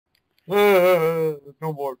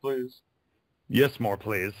No more, please. Yes, more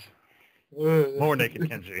please. More naked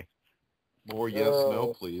Kenji. More yes,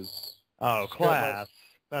 no, please. Oh, Just got class.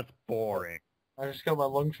 That's boring. I just got my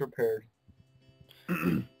lungs repaired.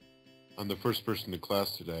 I'm the first person to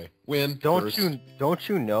class today. Win. Don't first.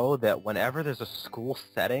 you know that whenever there's a school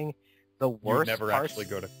setting, the worst never parts, actually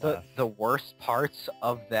go to class. the worst parts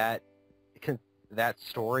of that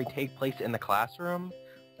story take place in the classroom?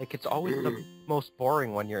 Like, it's always the most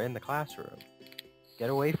boring when you're in the classroom. Get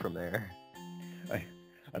away from there.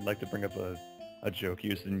 I'd like to bring up a joke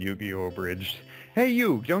used in Yu-Gi-Oh! Abridged. Hey,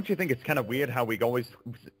 you! Don't you think it's kind of weird how we're always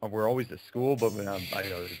at school, but I know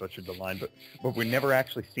I butchered the line, but we're never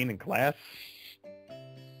actually seen in class?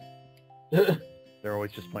 They're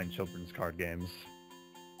always just playing children's card games.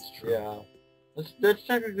 It's true. Yeah. That's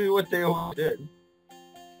technically what they all did.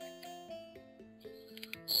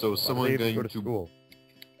 So Why do they even go to to school?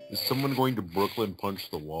 is someone going to Brooklyn punch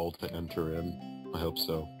the wall to enter in? I hope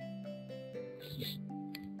so.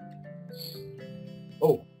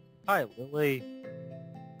 Oh. Hi, Lily.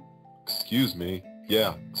 Excuse me.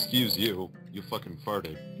 Yeah, excuse you. You fucking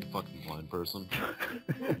farted. You fucking blind person.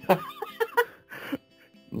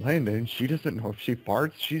 Landon, she doesn't know if she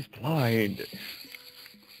farts, she's blind.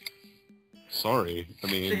 Sorry. I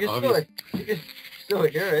She mean, can obviously... still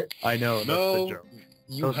hear it. I know, that's the No, joke.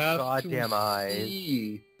 you Those have goddamn to eyes.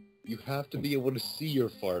 see. You have to be able to see your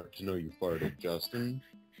fart to know you farted, Justin.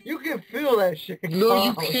 You can feel that shit. No,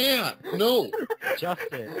 you come. can't. No,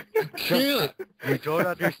 Justin, you can't. you don't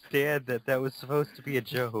understand that was supposed to be a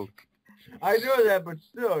joke. I know that, but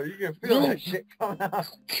still, you can feel No. that shit coming out.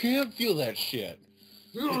 Can't feel that shit.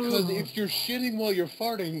 Because if you're shitting while you're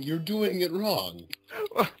farting, you're doing it wrong.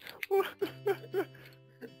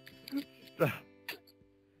 Stop.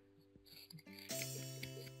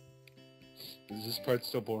 Is this part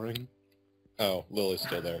still boring? Oh, Lily's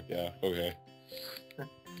still there. Yeah, okay.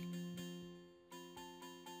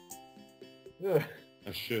 Ugh.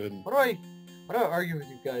 I should. Why do I argue with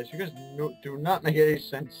you guys? You guys do not make any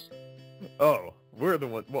sense. Oh, we're the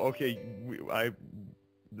ones. Well, okay,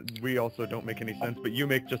 we also don't make any sense, but you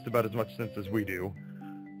make just about as much sense as we do,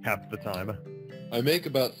 half the time. I make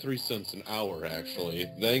about 3 cents an hour, actually.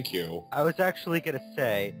 Thank you. I was actually gonna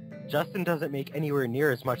say, Justin doesn't make anywhere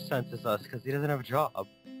near as much sense as us because he doesn't have a job.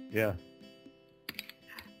 Yeah.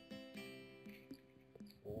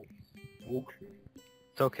 Okay.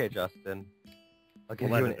 It's okay, Justin. I'll give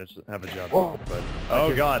Well, you Landon doesn't have a job, Whoa. but...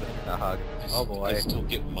 Oh, God. a hug. Oh, boy. I still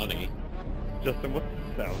get money. Justin, what's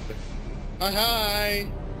the sound? Hi!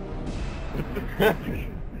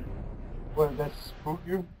 What, that spook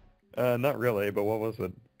you? Not really, but what was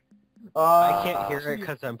it? I can't hear it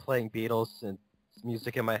because I'm playing Beatles and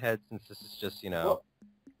music in my head since this is just, Well,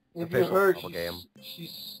 if you official heard, bubble game. she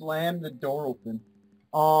slammed the door open.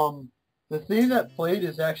 The theme that played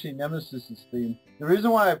is actually Nemesis's theme. The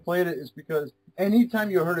reason why I played it is because anytime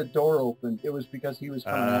you heard a door open, it was because he was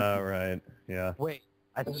coming after you. Right, yeah. Wait,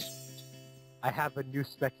 I have a new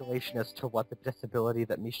speculation as to what the disability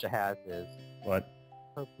that Misha has is. What?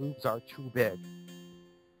 Her boobs are too big.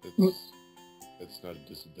 It's not a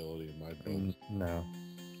disability in my book. No.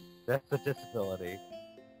 That's a disability.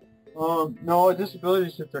 No, a disability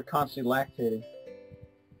is if they're constantly lactating.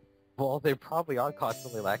 Well, they probably are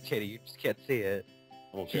constantly lactating, you just can't see it.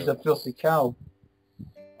 Okay. She's a filthy cow.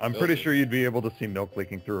 I'm pretty sure you'd be able to see milk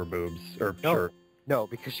leaking through her boobs, or No. shirt. No,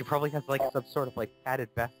 because she probably has like some sort of like padded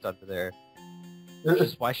vest under there. Which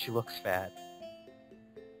is why she looks fat.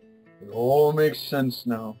 It all makes sense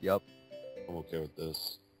now. Yep. I'm okay with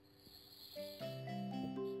this.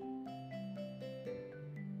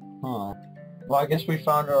 Huh. Well, I guess we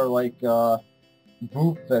found our, like,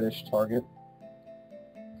 boob fetish target.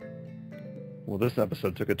 Well, this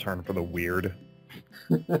episode took a turn for the weird.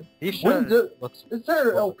 Misha looks... It's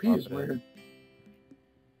their well, LP is confident. weird.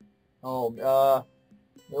 Oh,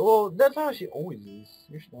 well, that's how she always is.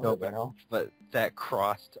 You should know No, that by now. but that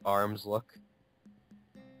crossed arms look.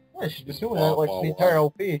 Yeah, she's been doing that, like, the entire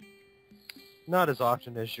LP. Not as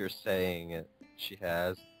often as you're saying it, she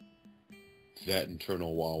has. That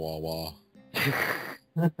internal wah wah wah.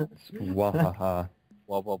 Wahaha.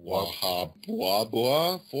 Wub wub Wah wub. ha blah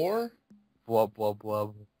blah for? Wub wub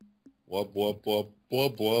wub. Wub wub wub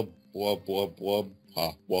wub wub wub wub wub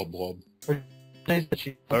ha wub wub.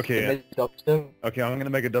 Okay. Okay, I'm gonna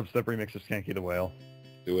make a dubstep remix of Skanky the Whale.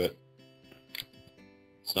 Do it.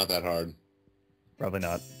 It's not that hard. Probably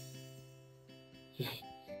not.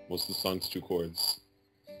 What's the song's 2 chords?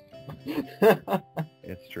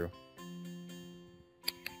 It's true.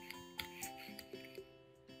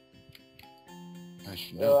 I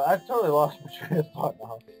should know. I've totally lost my train of thought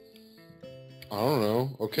now. I don't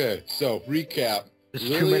know. Okay, so recap. There's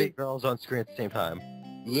too many girls on screen at the same time.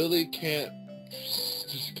 Lily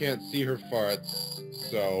just can't see her farts.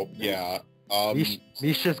 So yeah.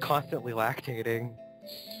 Misha's constantly lactating.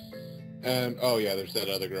 And oh yeah, there's that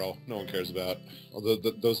other girl. No one cares about. Although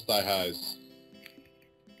those thigh highs.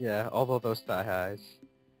 Yeah, although those thigh highs.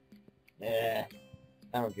 Yeah,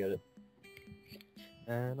 I don't get it.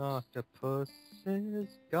 An octopus is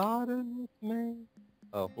garden with me.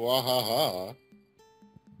 Oh, Wahaha.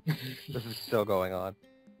 this is still going on.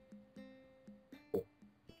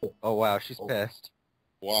 Oh wow, she's pissed.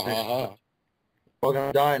 Wahaha. We're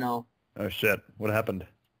gonna die now. Oh shit! What happened?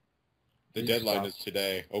 The deadline is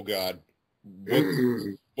today. Oh god.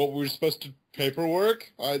 What we were supposed to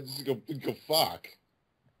paperwork? I just go fuck.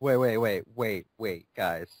 Wait,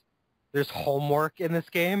 guys. There's homework in this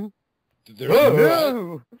game? There's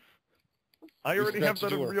No! I You're already supposed have to that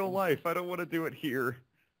do in it. real life. I don't want to do it here.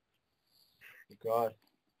 God.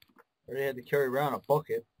 I already had to carry around a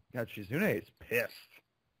bucket. God, Shizune is pissed.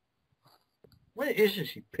 When isn't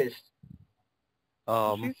she pissed?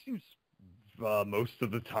 She seems most of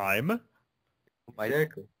the time.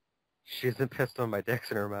 Exactly. She isn't pissed when my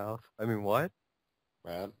dick's in her mouth. I mean, what?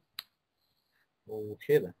 Man,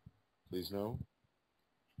 Okay then. please no.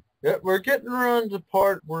 Yeah, we're getting around the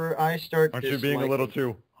part where I start Aren't you being a disliking- little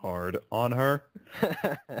too hard on her?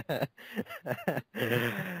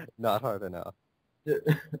 Not hard enough.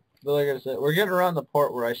 But like I said, we're getting around the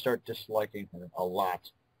part where I start disliking her a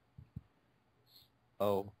lot.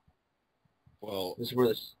 Oh. Well, This is where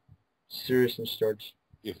the seriousness starts.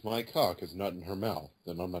 if my cock is not in her mouth,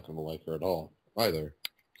 then I'm not going to like her at all, either.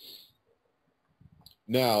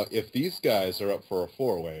 Now, if these guys are up for a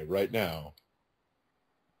four-way right now,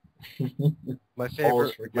 My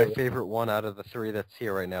Always forget it. favorite one out of the three that's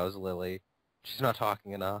here right now is Lily. She's not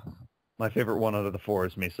talking enough. My favorite one out of the four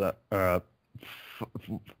is Misa.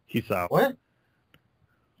 Hisao. What?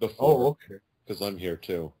 the Oh, four, okay. because I'm here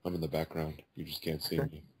too. I'm in the background. You just can't see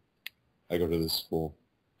me. I go to this school.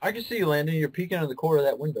 I can see you, Landon. You're peeking out of the corner of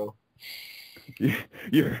that window.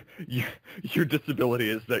 Your disability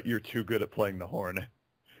is that you're too good at playing the horn.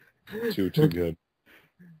 Too good.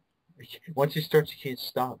 Once he starts, you can't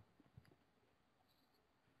stop.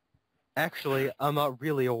 Actually, I'm not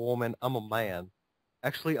really a woman, I'm a man.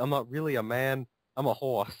 Actually, I'm not really a man, I'm a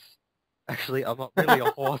horse. Actually, I'm not really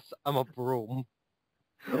a horse, I'm a broom.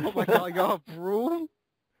 Oh my god, you're a broom?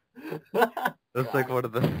 That's like one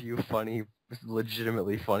of the few funny,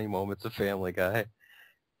 legitimately funny moments of Family Guy.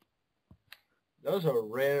 That was a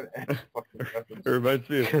rare ass fucking It reference. reminds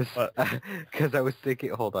me of... Because I was thinking,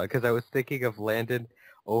 because I was thinking of Landon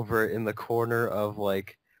over in the corner of,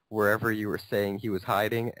 like, wherever you were saying he was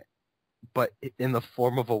hiding, but in the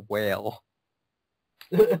form of a whale.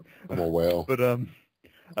 I'm a whale. But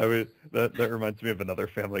that reminds me of another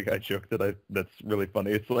Family Guy joke that's really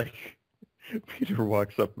funny. It's like Peter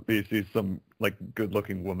walks up, he sees some like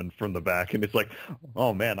good-looking woman from the back, and it's like,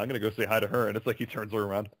 oh man, I'm gonna go say hi to her, and it's like he turns her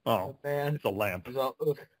around. Oh, Man. it's a lamp. Is that,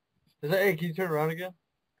 hey, can you turn around again?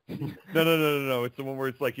 No. It's the one where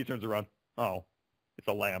it's like he turns around. Oh, it's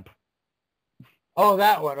a lamp. Oh,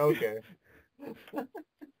 that one. Okay.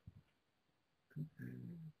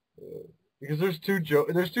 Because there's two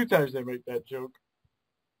times they make that joke.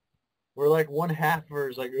 Where like one half of her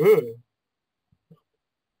is like, ugh.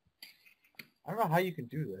 I don't know how you can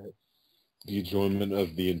do that. The enjoyment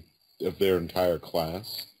of their entire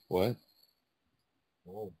class. What?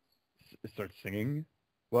 Oh. Start singing.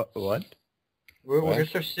 What? We're gonna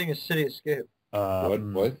start singing City Escape.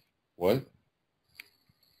 What?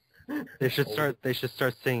 They should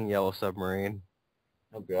start singing Yellow Submarine.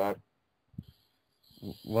 Oh God.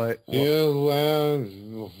 What?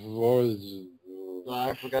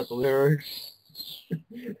 I forgot the lyrics.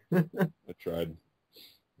 I tried.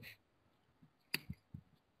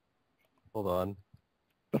 Hold on.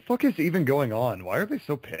 The fuck is even going on? Why are they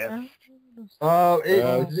so pissed? Oh,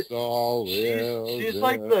 That's all she's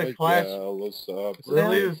like the class.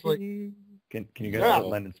 Lily is like, Can you guys Yeah. let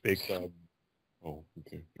Landon speak? Oh,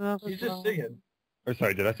 okay. she's just singing. Or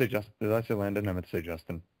sorry, did I say Landon? I meant to say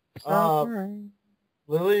Justin.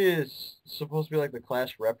 Lily is supposed to be like the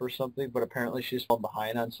class rep or something, but apparently she's fallen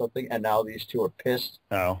behind on something, and now these two are pissed.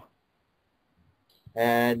 Oh,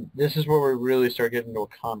 And this is where we really start getting into a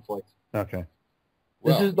conflict. okay.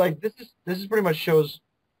 This Well, is pretty much shows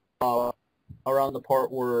around the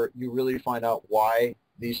part where you really find out why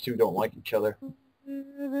these two don't like each other.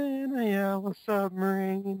 Live in a yellow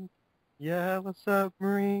submarine. Yellow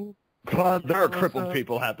submarine. God, there are Yellow crippled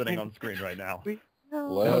people submarine. happening on screen right now. We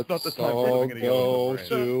let's not the time for all living in a yellow go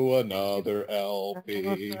submarine. to another LP.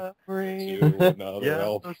 Yellow submarine. To another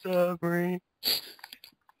Yellow LP. submarine.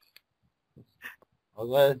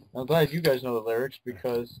 I'm glad you guys know the lyrics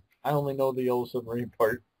because I only know the old submarine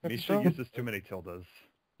part. Misha uses too many tildes.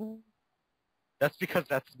 That's because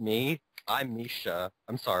that's me. I'm Misha.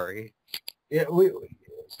 I'm sorry. Yeah,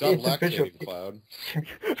 Stop it's official. lactating, Cloud.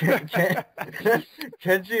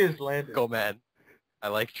 Kenji is landed. Go, man. I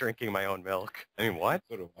like drinking my own milk. I mean, what?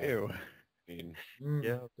 So do I. Ew. I mean,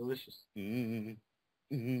 Yeah. Delicious. mm,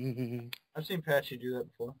 mm, I've seen Patchy do that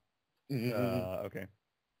before. Okay.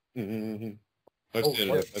 I've Oh, seen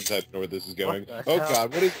what? it. I know where this is going. the Oh hell?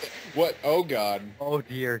 God, what is? What? Oh God, Oh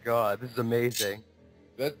dear God, this is amazing.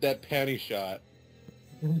 that panty shot.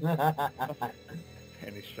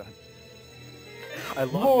 Penny shot. I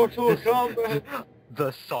love Mortal this, Kombat.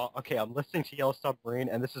 the song. Okay, I'm listening to Yellow Submarine,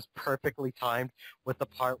 and this is perfectly timed with the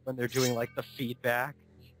part when they're doing like the feedback,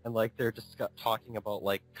 and like they're just talking about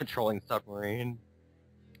like controlling the submarine.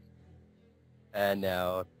 And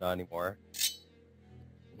now, not anymore.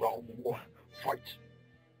 Fight.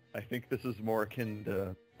 I think this is more akin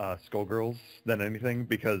to Skullgirls than anything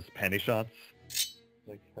because penny shots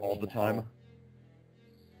Like, all the time.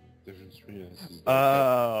 Difference between us is that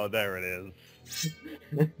Oh, there it is.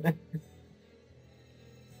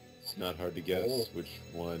 it's not hard to guess which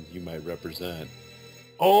one you might represent.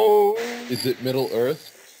 Oh! Is it Middle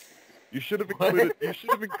Earth? You should have included. You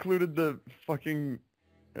should have included the fucking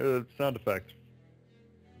sound effect.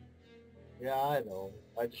 Yeah, I know.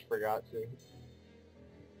 I just forgot to.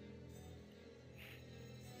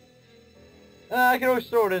 I can always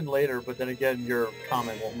throw it in later, but then again, your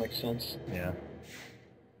comment won't make sense. Yeah.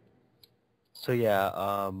 So yeah,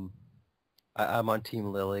 I'm on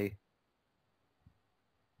Team Lily.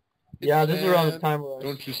 Yeah, this is around the And time where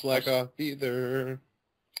Don't you slack off either.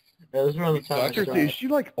 Yeah, this is around the time I Doctor Seriously, is started. she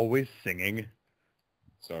like always singing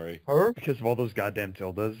Sorry. Her? because of all those goddamn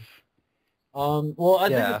tildes? Well, I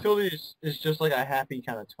Yeah. think the tilde is just like a happy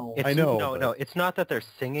kind of tone. It's, I know, No, but- no, it's not that they're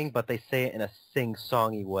singing, but they say it in a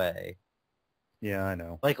sing-songy way. Yeah, I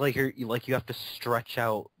know. Like you have to stretch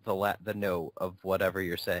out the note of whatever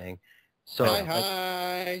you're saying. So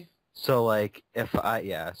Hi. so like if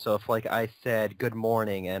like I said good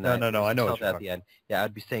morning and No, I know what tilde you're at the end. Yeah,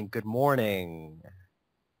 I'd be saying good morning.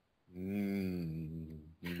 Mm.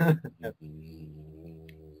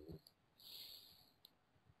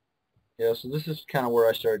 Yeah, so this is kind of where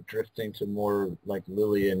I started drifting to more like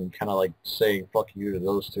Lily and kind of like saying fuck you to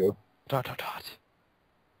those two. Dot dot dot.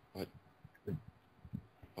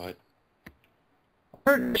 What?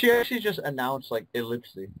 She actually just announced like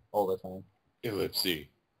ellipsy all the time. Ellipsy.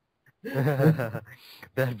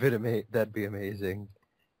 That'd be amazing.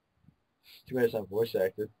 Too bad it's not voice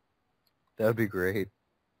acted. That'd be great.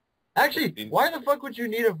 Actually, why the fuck would you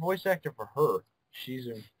need a voice actor for her?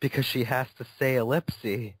 Because she has to say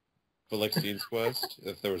ellipsy. But like Scene's Quest,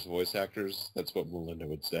 if there was voice actors, that's what Melinda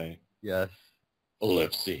would say. Yes.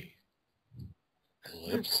 Ellipsy.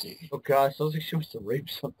 Ellipsy. Oh god, sounds like she wants to rape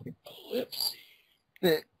something. Ellipsy.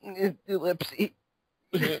 Ellipsy.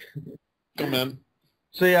 Come on.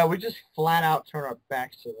 So yeah, we just flat out turn our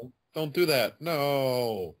backs to them. Don't do that.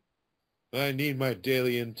 No. I need my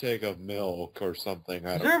daily intake of milk or something.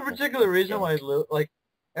 Is there a particular reason why, like,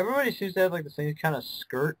 everybody seems to have like the same kind of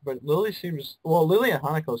skirt, but Lily and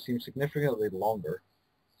Hanako seem significantly longer.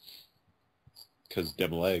 Because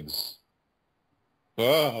them legs.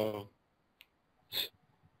 Oh.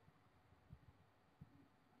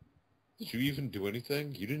 Did you even do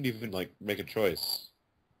anything? You didn't even, like, make a choice.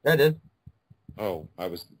 I did. Oh, I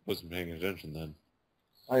wasn't paying attention then.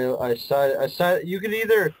 I decided you can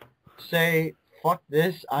either say, fuck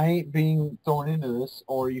this, I ain't being thrown into this,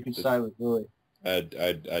 or you can side with Lily.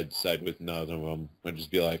 I'd side with none of them. I'd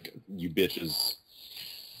just be like, you bitches.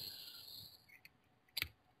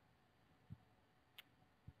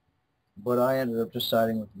 But I ended up just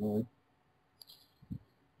siding with Lily.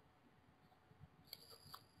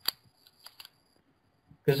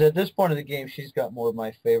 Because at this point of the game, she's got more of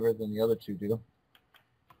my favor than the other two do.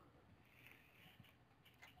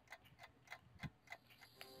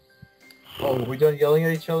 Oh, are we done yelling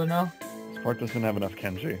at each other now? This part doesn't have enough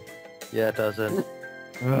Kenji. Yeah, it doesn't.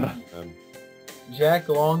 Ugh. Jack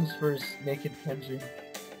longs for his naked Kenji.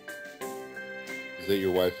 Is that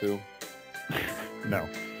your waifu? No.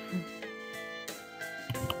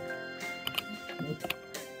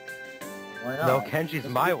 Why not? No, Kenji's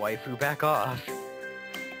my waifu. Back off.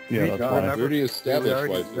 Yeah, that's God. fine. We already Yeah, established we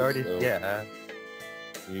waifus, already so yeah,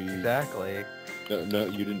 you, exactly. no,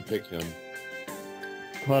 you didn't pick him.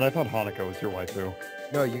 But I thought Hanako was your waifu.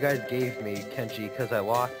 No, you guys gave me Kenji because I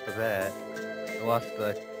lost the bet. I lost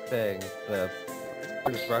the thing. The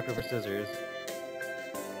rock paper scissors.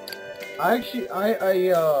 I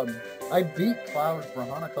I beat Cloud for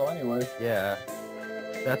Hanako anyway. Yeah.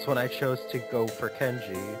 That's when I chose to go for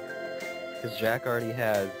Kenji. Because Jack already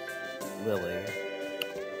has Lily.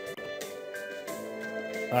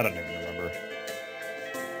 I don't even remember.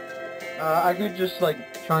 I could just,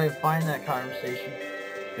 like, try and find that conversation.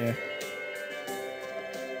 Yeah.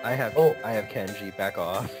 I have Kenji. Back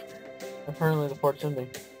off. Apparently the port's ending.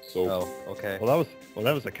 So Oh, okay. Well,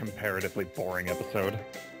 that was a comparatively boring episode.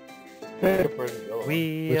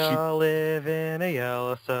 We all live in a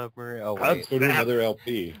yellow submarine. Oh, wait. let's go to another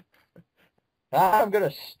LP. I'm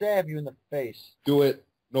gonna stab you in the face. Do it.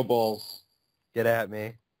 No balls. Get at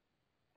me.